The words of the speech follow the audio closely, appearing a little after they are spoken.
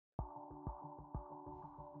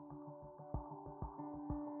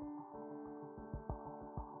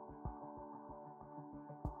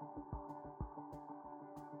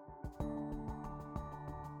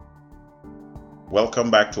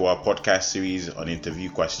Welcome back to our podcast series on interview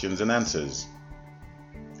questions and answers.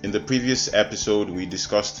 In the previous episode, we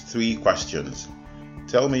discussed 3 questions.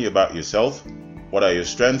 Tell me about yourself, what are your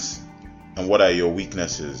strengths, and what are your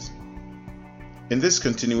weaknesses? In this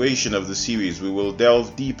continuation of the series, we will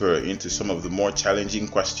delve deeper into some of the more challenging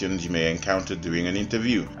questions you may encounter during an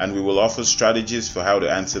interview, and we will offer strategies for how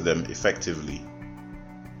to answer them effectively.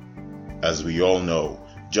 As we all know,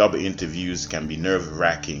 job interviews can be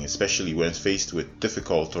nerve-wracking, especially when faced with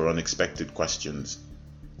difficult or unexpected questions.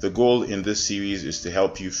 The goal in this series is to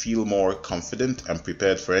help you feel more confident and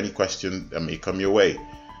prepared for any question that may come your way.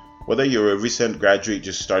 Whether you're a recent graduate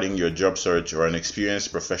just starting your job search or an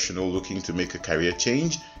experienced professional looking to make a career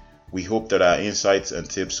change, we hope that our insights and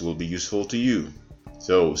tips will be useful to you.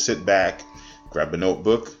 So sit back, grab a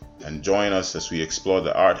notebook, and join us as we explore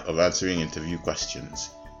the art of answering interview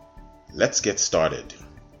questions. Let's get started.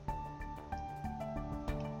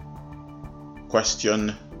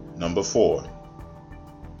 Question number 4.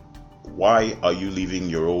 Why are you leaving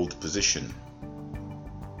your old position?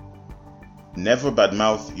 Never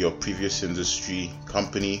badmouth your previous industry,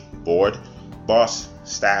 company, board, boss,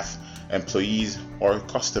 staff, employees, or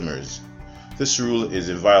customers. This rule is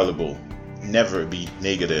inviolable. Never be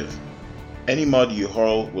negative. Any mud you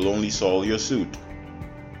hurl will only soil your suit.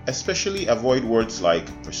 Especially avoid words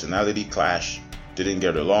like personality clash, didn't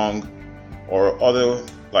get along, or other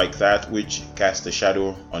like that which cast a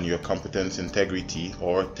shadow on your competence, integrity,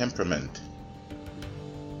 or temperament.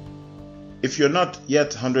 If you're not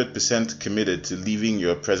yet 100% committed to leaving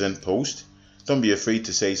your present post, don't be afraid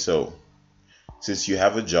to say so. Since you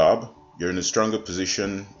have a job, you're in a stronger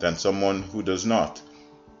position than someone who does not.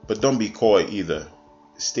 But don't be coy either.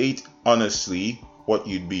 State honestly what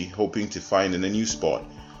you'd be hoping to find in a new spot.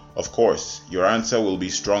 Of course, your answer will be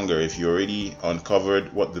stronger if you already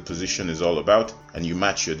uncovered what the position is all about and you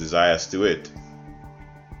match your desires to it.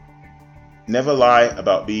 Never lie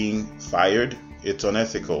about being fired. It's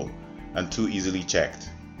unethical and too easily checked.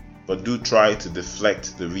 But do try to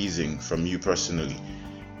deflect the reason from you personally.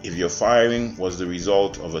 If your firing was the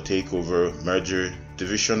result of a takeover, merger,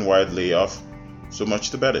 division-wide layoff, so much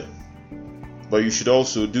the better. But you should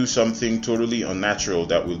also do something totally unnatural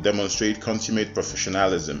that will demonstrate consummate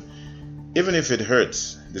professionalism. Even if it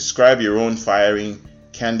hurts, describe your own firing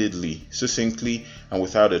candidly, succinctly, and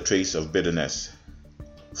without a trace of bitterness.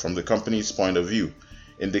 From the company's point of view,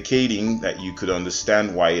 indicating that you could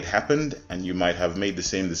understand why it happened and you might have made the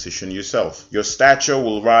same decision yourself. Your stature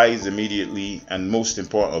will rise immediately, and most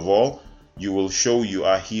important of all, you will show you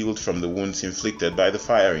are healed from the wounds inflicted by the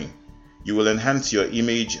firing. You will enhance your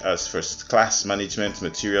image as first-class management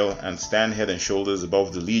material and stand head and shoulders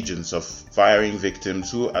above the legions of firing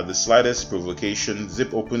victims who, at the slightest provocation,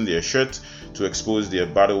 zip open their shirts to expose their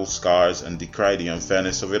battle scars and decry the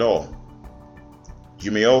unfairness of it all.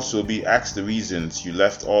 You may also be asked the reasons you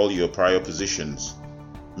left all your prior positions.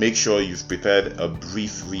 Make sure you've prepared a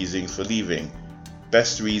brief reason for leaving.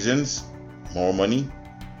 Best reasons: more money,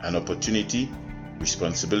 an opportunity,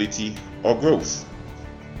 responsibility, or growth.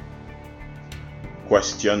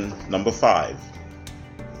 Question number 5.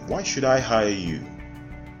 Why should I hire you?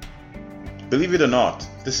 Believe it or not,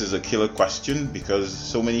 this is a killer question because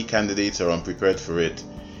so many candidates are unprepared for it.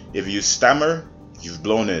 If you stammer, you've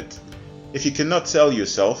blown it. If you cannot sell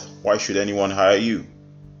yourself, why should anyone hire you?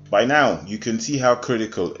 By now, you can see how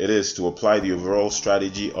critical it is to apply the overall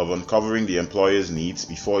strategy of uncovering the employer's needs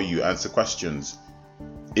before you answer questions.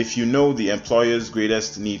 If you know the employer's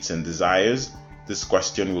greatest needs and desires, this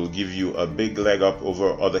question will give you a big leg up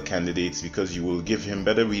over other candidates because you will give him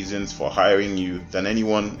better reasons for hiring you than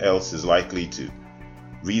anyone else is likely to.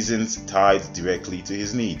 Reasons tied directly to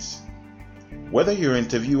his needs. Whether your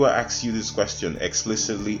interviewer asks you this question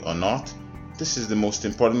explicitly or not, this is the most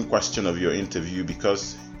important question of your interview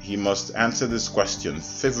because he must answer this question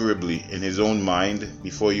favorably in his own mind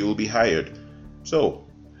before you will be hired. So,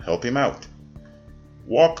 help him out.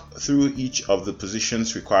 Walk through each of the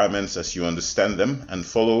position's requirements as you understand them and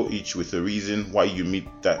follow each with a reason why you meet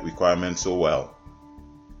that requirement so well.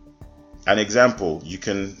 An example, you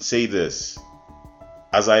can say this: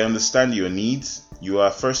 as I understand your needs, you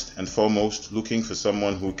are first and foremost looking for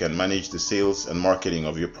someone who can manage the sales and marketing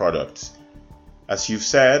of your products. As you've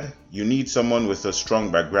said, you need someone with a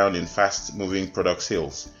strong background in fast-moving product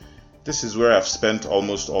sales. This is where I've spent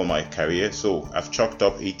almost all my career, so I've chalked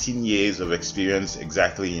up 18 years of experience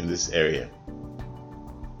exactly in this area.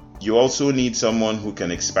 You also need someone who can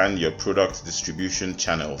expand your product distribution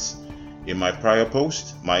channels. In my prior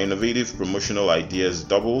post, my innovative promotional ideas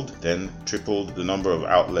doubled, then tripled the number of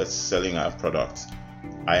outlets selling our products.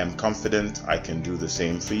 I am confident I can do the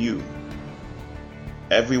same for you.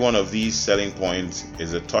 Every one of these selling points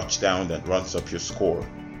is a touchdown that runs up your score.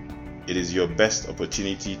 It is your best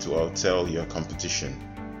opportunity to outsell your competition.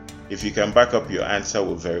 If you can back up your answer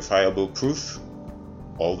with verifiable proof,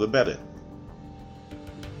 all the better.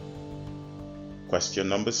 Question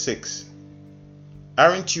number 6.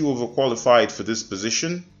 Aren't you overqualified for this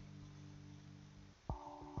position?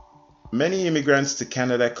 Many immigrants to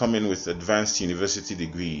Canada come in with advanced university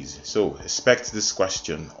degrees, so expect this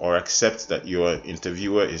question or accept that your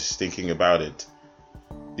interviewer is thinking about it.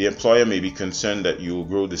 The employer may be concerned that you will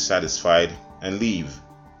grow dissatisfied and leave.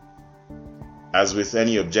 As with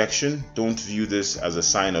any objection, don't view this as a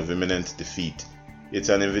sign of imminent defeat. It's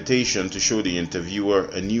an invitation to show the interviewer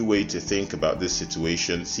a new way to think about this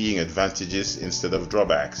situation, seeing advantages instead of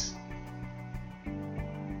drawbacks.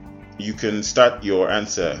 You can start your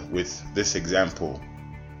answer with this example.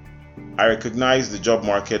 I recognize the job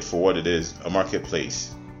market for what it is, a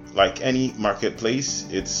marketplace. Like any marketplace,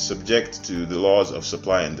 it's subject to the laws of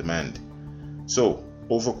supply and demand. So,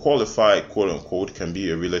 overqualified, quote-unquote, can be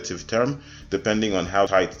a relative term depending on how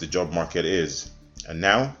tight the job market is. And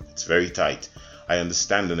now, it's very tight. I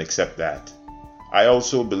understand and accept that. I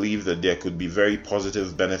also believe that there could be very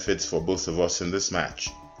positive benefits for both of us in this match.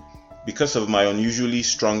 Because of my unusually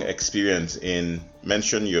strong experience in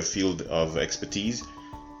mention your field of expertise,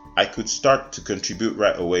 I could start to contribute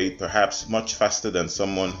right away, perhaps much faster than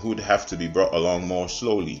someone who'd have to be brought along more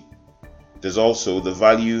slowly. There's also the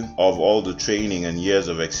value of all the training and years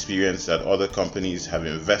of experience that other companies have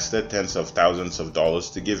invested tens of thousands of dollars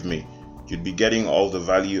to give me. You'd be getting all the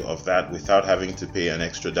value of that without having to pay an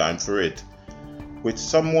extra dime for it. With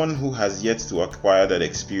someone who has yet to acquire that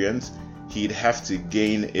experience, he'd have to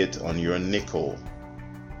gain it on your nickel.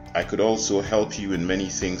 I could also help you in many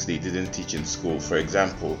things they didn't teach in school. For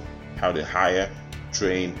example, how to hire,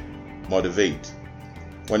 train, motivate.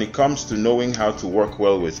 When it comes to knowing how to work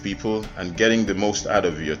well with people and getting the most out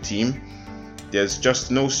of your team, there's just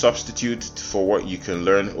no substitute for what you can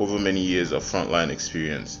learn over many years of frontline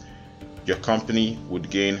experience. Your company would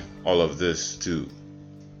gain all of this too.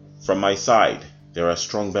 From my side, there are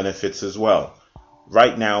strong benefits as well.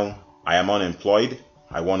 Right now, I am unemployed,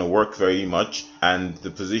 I want to work very much, and the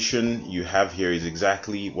position you have here is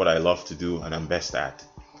exactly what I love to do and I'm best at.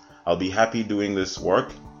 I'll be happy doing this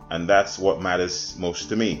work, and that's what matters most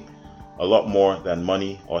to me, a lot more than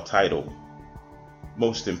money or title.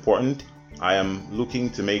 Most important, I am looking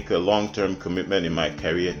to make a long-term commitment in my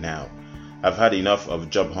career now. I've had enough of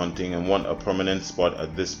job hunting and want a permanent spot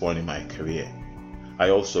at this point in my career. I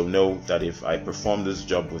also know that if I perform this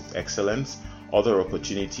job with excellence, other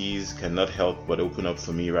opportunities cannot help but open up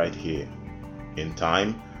for me right here. In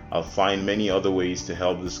time, I'll find many other ways to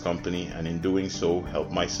help this company and in doing so,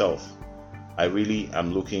 help myself. I really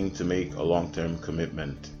am looking to make a long-term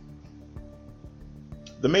commitment.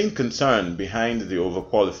 The main concern behind the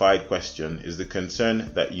overqualified question is the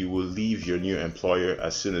concern that you will leave your new employer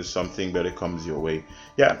as soon as something better comes your way.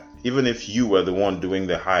 Yeah, even if you were the one doing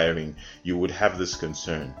the hiring, you would have this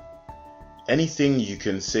concern. Anything you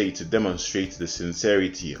can say to demonstrate the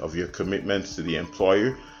sincerity of your commitment to the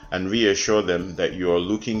employer and reassure them that you are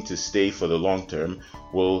looking to stay for the long term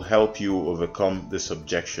will help you overcome this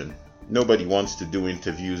objection. Nobody wants to do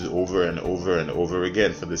interviews over and over and over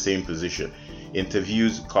again for the same position.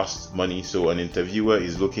 Interviews cost money, so an interviewer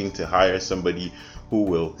is looking to hire somebody who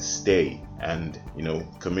will stay and,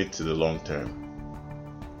 commit to the long term.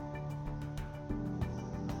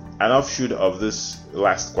 An offshoot of this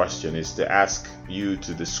last question is to ask you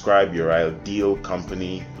to describe your ideal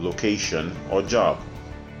company, location, or job.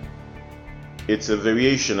 It's a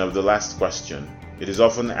variation of the last question. It is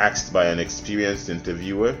often asked by an experienced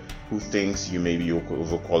interviewer who thinks you may be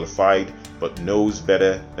overqualified but knows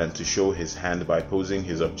better than to show his hand by posing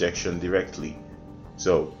his objection directly.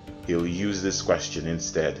 So, he'll use this question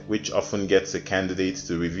instead, which often gets a candidate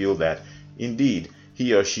to reveal that, indeed,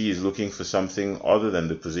 he or she is looking for something other than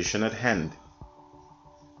the position at hand.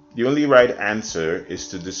 The only right answer is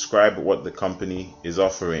to describe what the company is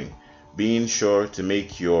offering, being sure to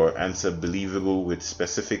make your answer believable with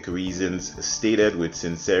specific reasons stated with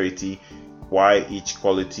sincerity why each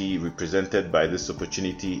quality represented by this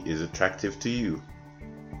opportunity is attractive to you.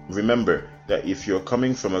 Remember that if you're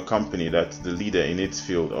coming from a company that's the leader in its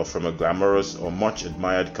field or from a glamorous or much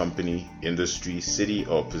admired company, industry, city,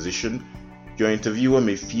 or position, your interviewer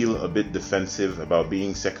may feel a bit defensive about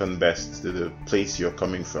being second best to the place you're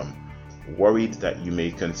coming from, worried that you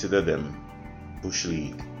may consider them bush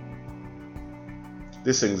league.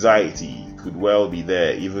 This anxiety could well be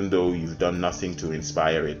there even though you've done nothing to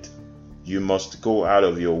inspire it. You must go out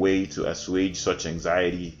of your way to assuage such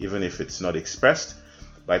anxiety even if it's not expressed,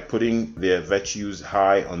 by putting their virtues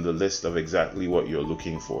high on the list of exactly what you're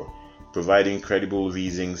looking for, providing credible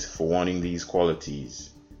reasons for wanting these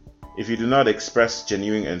qualities. If you do not express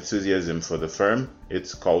genuine enthusiasm for the firm,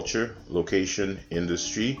 its culture, location,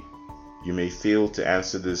 industry, you may fail to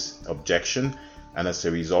answer this objection, and as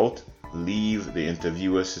a result, leave the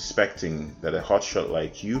interviewer suspecting that a hotshot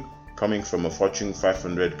like you, coming from a Fortune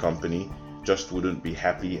 500 company, just wouldn't be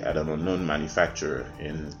happy at an unknown manufacturer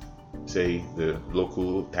in, say, the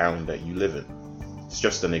local town that you live in. It's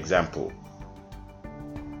just an example.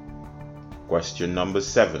 Question number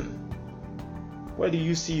 7. Where do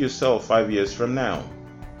you see yourself 5 years from now?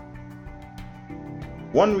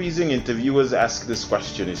 One reason interviewers ask this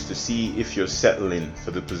question is to see if you're settling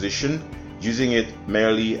for the position, using it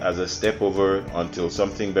merely as a step over until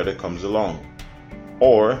something better comes along.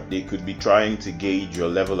 Or they could be trying to gauge your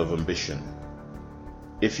level of ambition.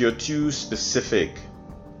 If you're too specific,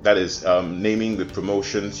 that is, naming the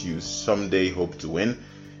promotions you someday hope to win,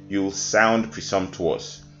 you'll sound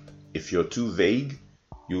presumptuous. If you're too vague,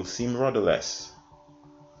 you'll seem rudderless.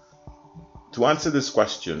 To answer this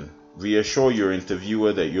question, reassure your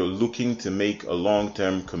interviewer that you're looking to make a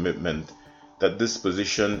long-term commitment, that this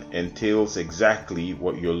position entails exactly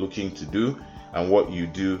what you're looking to do and what you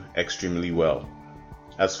do extremely well.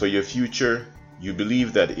 As for your future, you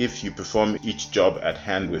believe that if you perform each job at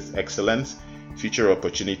hand with excellence, future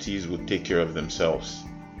opportunities will take care of themselves.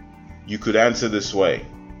 You could answer this way,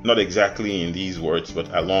 not exactly in these words, but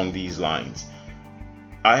along these lines.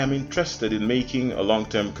 I am interested in making a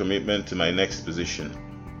long-term commitment to my next position.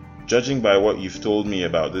 Judging by what you've told me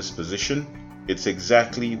about this position, it's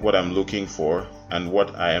exactly what I'm looking for and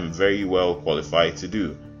what I am very well qualified to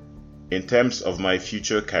do. In terms of my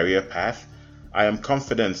future career path, I am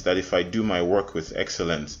confident that if I do my work with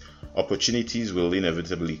excellence, opportunities will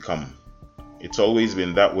inevitably come. It's always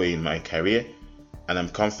been that way in my career, and I'm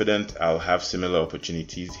confident I'll have similar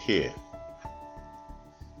opportunities here.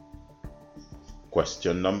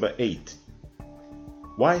 Question number 8.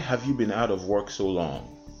 Why have you been out of work so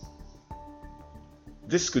long?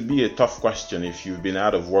 This could be a tough question if you've been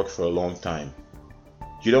out of work for a long time.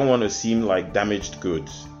 You don't want to seem like damaged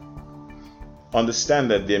goods.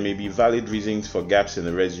 Understand that there may be valid reasons for gaps in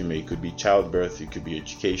the resume. It could be childbirth, it could be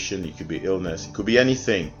education, it could be illness, it could be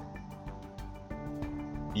anything.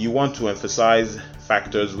 You want to emphasize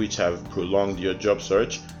factors which have prolonged your job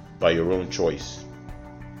search by your own choice.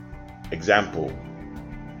 Example.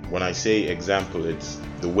 When I say example, it's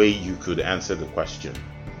the way you could answer the question.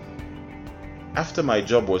 After my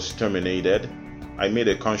job was terminated, I made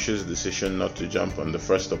a conscious decision not to jump on the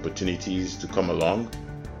first opportunities to come along.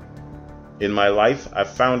 In my life, I've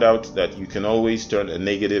found out that you can always turn a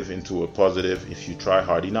negative into a positive if you try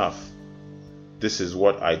hard enough. This is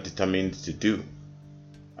what I determined to do.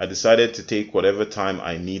 I decided to take whatever time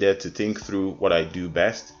I needed to think through what I do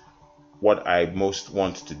best, what I most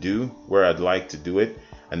want to do, where I'd like to do it,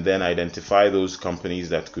 and then identify those companies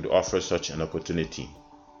that could offer such an opportunity.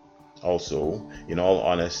 Also, in all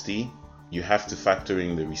honesty, you have to factor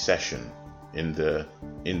in the recession in the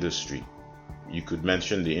industry. You could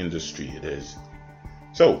mention the industry it is.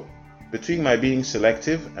 So, between my being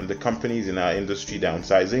selective and the companies in our industry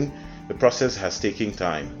downsizing, the process has taken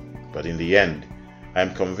time. But in the end, I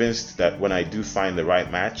am convinced that when I do find the right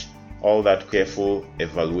match, all that careful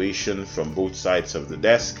evaluation from both sides of the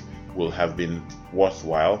desk will have been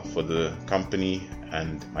worthwhile for the company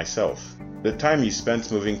and myself. The time you spent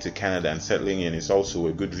moving to Canada and settling in is also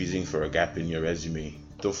a good reason for a gap in your resume.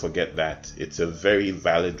 Don't forget that. It's a very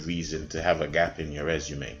valid reason to have a gap in your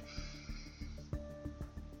resume.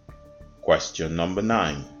 Question number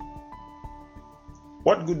 9.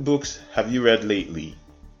 What good books have you read lately?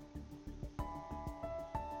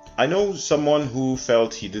 I know someone who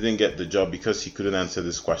felt he didn't get the job because he couldn't answer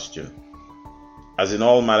this question. As in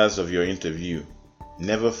all matters of your interview,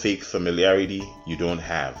 never fake familiarity you don't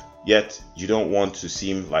have. Yet, you don't want to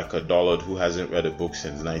seem like a dullard who hasn't read a book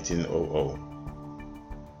since 1900.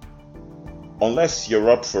 Unless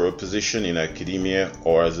you're up for a position in academia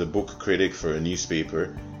or as a book critic for a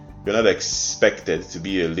newspaper, you're not expected to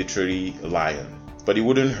be a literary lion. But it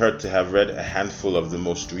wouldn't hurt to have read a handful of the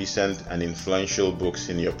most recent and influential books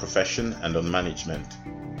in your profession and on management.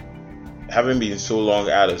 Having been so long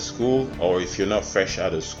out of school, or if you're not fresh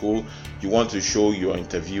out of school, you want to show your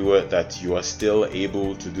interviewer that you are still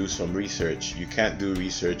able to do some research. You can't do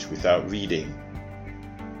research without reading.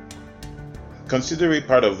 Consider it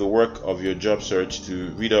part of the work of your job search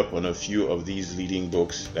to read up on a few of these leading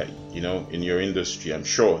books that, in your industry. I'm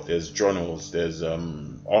sure there's journals, there's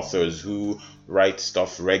authors who write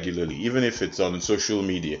stuff regularly, even if it's on social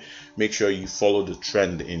media. Make sure you follow the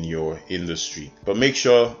trend in your industry, but make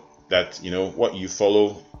sure that what you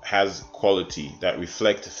follow has quality that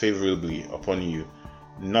reflect favorably upon you,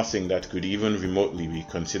 nothing that could even remotely be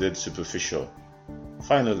considered superficial.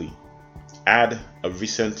 Finally, add a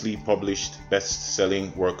recently published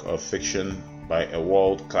best-selling work of fiction by a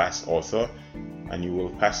world-class author, and you will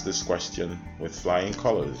pass this question with flying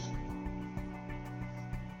colors.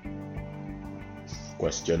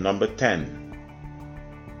 Question number 10.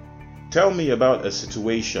 Tell me about a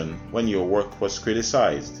situation when your work was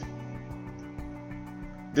criticized.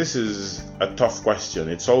 This is a tough question.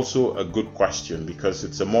 It's also a good question because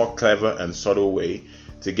it's a more clever and subtle way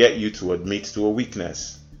to get you to admit to a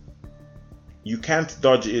weakness. You can't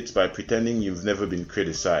dodge it by pretending you've never been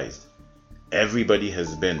criticized. Everybody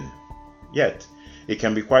has been. Yet, it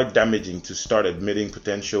can be quite damaging to start admitting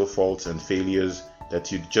potential faults and failures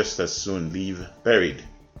that you'd just as soon leave buried.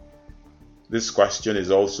 This question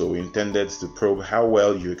is also intended to probe how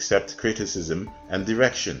well you accept criticism and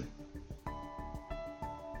direction.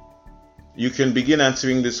 You can begin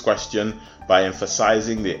answering this question by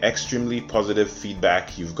emphasizing the extremely positive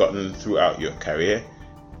feedback you've gotten throughout your career,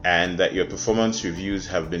 and that your performance reviews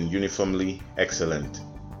have been uniformly excellent.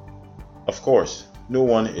 Of course, no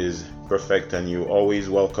one is perfect and you always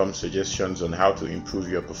welcome suggestions on how to improve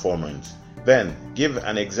your performance. Then, give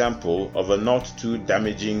an example of a not too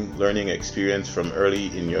damaging learning experience from early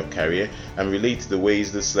in your career and relate the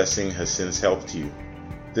ways this lesson has since helped you.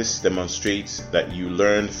 This demonstrates that you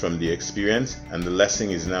learned from the experience and the lesson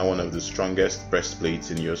is now one of the strongest breastplates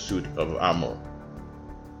in your suit of armor.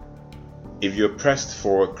 If you're pressed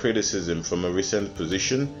for criticism from a recent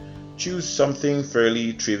position, choose something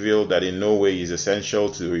fairly trivial that in no way is essential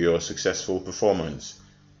to your successful performance.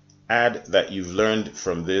 Add that you've learned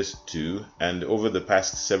from this too, and over the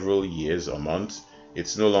past several years or months,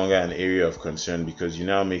 it's no longer an area of concern because you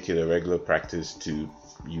now make it a regular practice to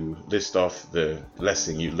list off the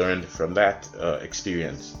lesson you learned from that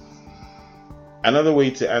experience. Another way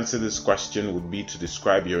to answer this question would be to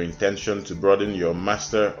describe your intention to broaden your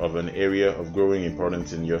master of an area of growing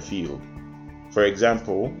importance in your field. For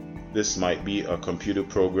example, this might be a computer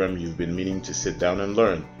program you've been meaning to sit down and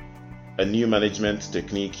learn, a new management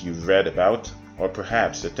technique you've read about, or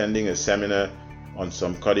perhaps attending a seminar on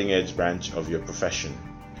some cutting-edge branch of your profession.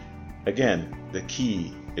 Again, the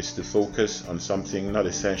key is to focus on something not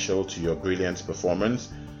essential to your brilliant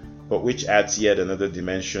performance, but which adds yet another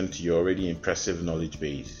dimension to your already impressive knowledge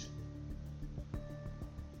base.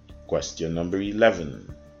 Question number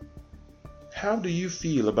 11. How do you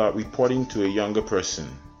feel about reporting to a younger person?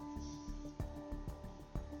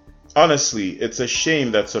 Honestly, it's a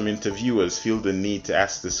shame that some interviewers feel the need to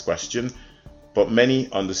ask this question, but many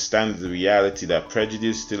understand the reality that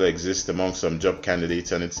prejudice still exists among some job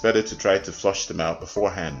candidates, and it's better to try to flush them out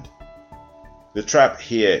beforehand. The trap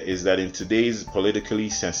here is that in today's politically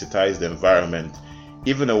sensitized environment,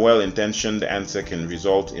 even a well-intentioned answer can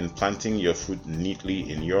result in planting your foot neatly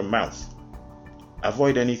in your mouth.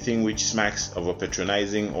 Avoid anything which smacks of a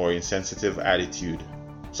patronizing or insensitive attitude,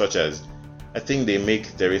 such as, "I think they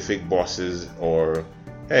make terrific bosses," or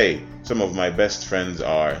 "Hey, some of my best friends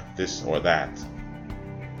are this or that."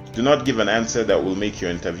 Do not give an answer that will make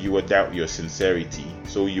your interviewer doubt your sincerity,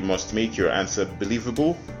 so you must make your answer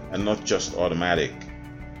believable and not just automatic.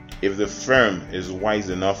 If the firm is wise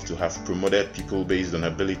enough to have promoted people based on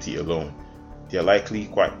ability alone, they are likely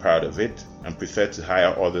quite proud of it and prefer to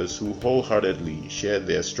hire others who wholeheartedly share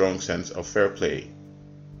their strong sense of fair play.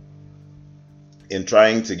 In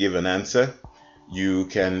trying to give an answer, you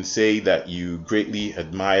can say that you greatly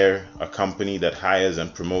admire a company that hires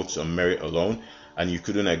and promotes on merit alone, and you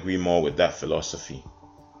couldn't agree more with that philosophy.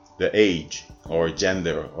 The age, or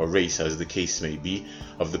gender, or race, as the case may be,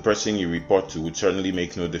 of the person you report to would certainly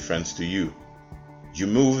make no difference to you. You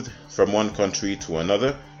moved from one country to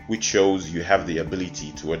another, which shows you have the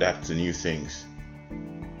ability to adapt to new things.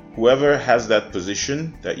 Whoever has that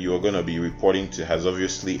position that you are going to be reporting to has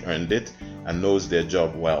obviously earned it and knows their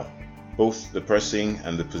job well. Both the person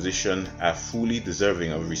and the position are fully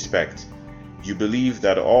deserving of respect. You believe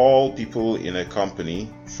that all people in a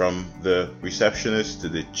company, from the receptionist to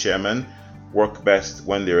the chairman, work best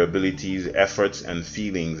when their abilities, efforts, and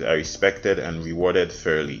feelings are respected and rewarded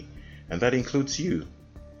fairly. And that includes you.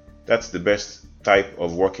 That's the best type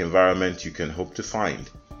of work environment you can hope to find.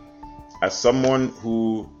 As someone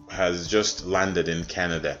who has just landed in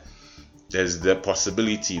Canada, there's the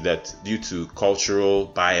possibility that due to cultural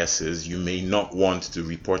biases, you may not want to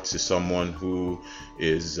report to someone who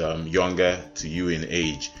is younger to you in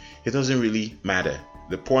age. It doesn't really matter.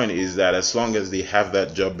 The point is that as long as they have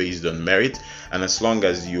that job based on merit, and as long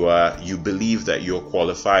as you believe that you're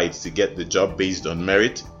qualified to get the job based on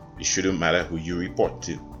merit, it shouldn't matter who you report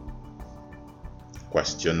to.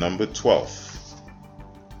 Question number 12.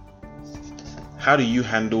 How do you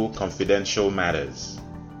handle confidential matters?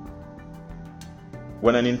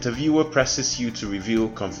 When an interviewer presses you to reveal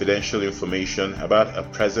confidential information about a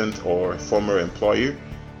present or former employer,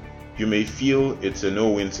 you may feel it's a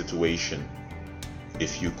no-win situation.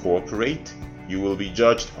 If you cooperate, you will be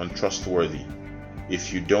judged untrustworthy.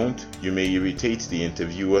 If you don't, you may irritate the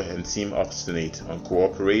interviewer and seem obstinate,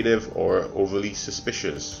 uncooperative, or overly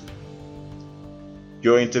suspicious.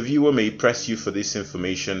 Your interviewer may press you for this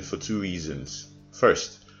information for two reasons.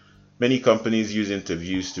 First, many companies use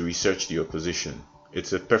interviews to research the opposition.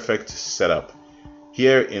 It's a perfect setup.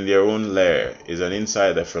 Here in their own lair is an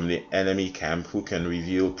insider from the enemy camp who can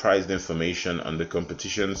reveal prized information on the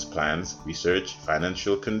competition's plans, research,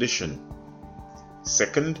 financial condition.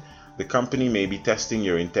 Second, the company may be testing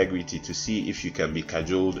your integrity to see if you can be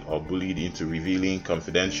cajoled or bullied into revealing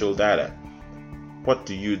confidential data. What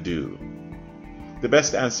do? The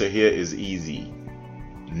best answer here is easy.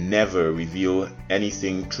 Never reveal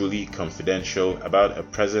anything truly confidential about a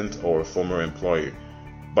present or former employer.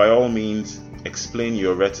 By all means, explain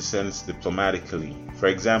your reticence diplomatically. For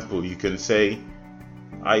example, you can say,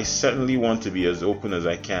 I certainly want to be as open as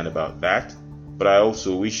I can about that, but I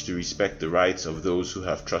also wish to respect the rights of those who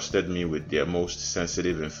have trusted me with their most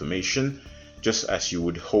sensitive information, just as you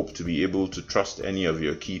would hope to be able to trust any of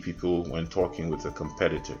your key people when talking with a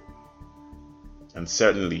competitor. And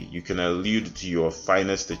certainly, you can allude to your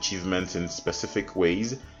finest achievements in specific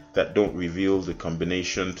ways that don't reveal the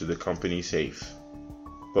combination to the company safe.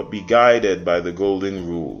 But be guided by the golden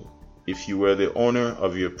rule. If you were the owner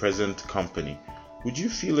of your present company, would you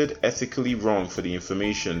feel it ethically wrong for the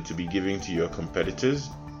information to be given to your competitors?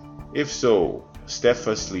 If so,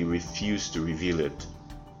 steadfastly refuse to reveal it.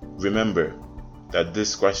 Remember that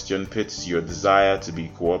this question pits your desire to be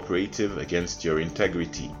cooperative against your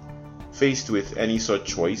integrity. Faced with any such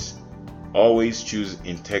choice, always choose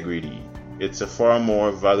integrity. It's a far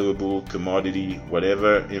more valuable commodity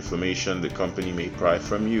whatever information the company may pry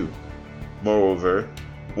from you. Moreover,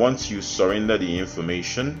 once you surrender the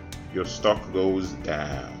information, your stock goes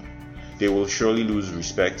down. They will surely lose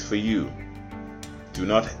respect for you. Do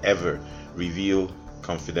not ever reveal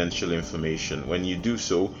confidential information. When you do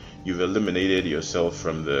so, you've eliminated yourself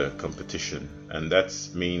from the competition, and that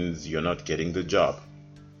means you're not getting the job.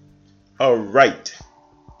 Alright,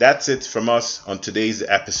 that's it from us on today's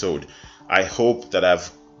episode. I hope that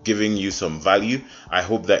I've given you some value. I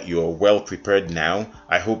hope that you are well prepared now.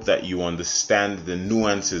 I hope that you understand the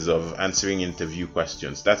nuances of answering interview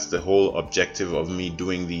questions. That's the whole objective of me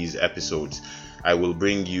doing these episodes. I will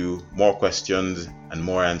bring you more questions and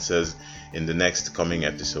more answers in the next coming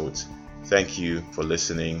episodes. Thank you for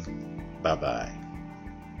listening. Bye-bye.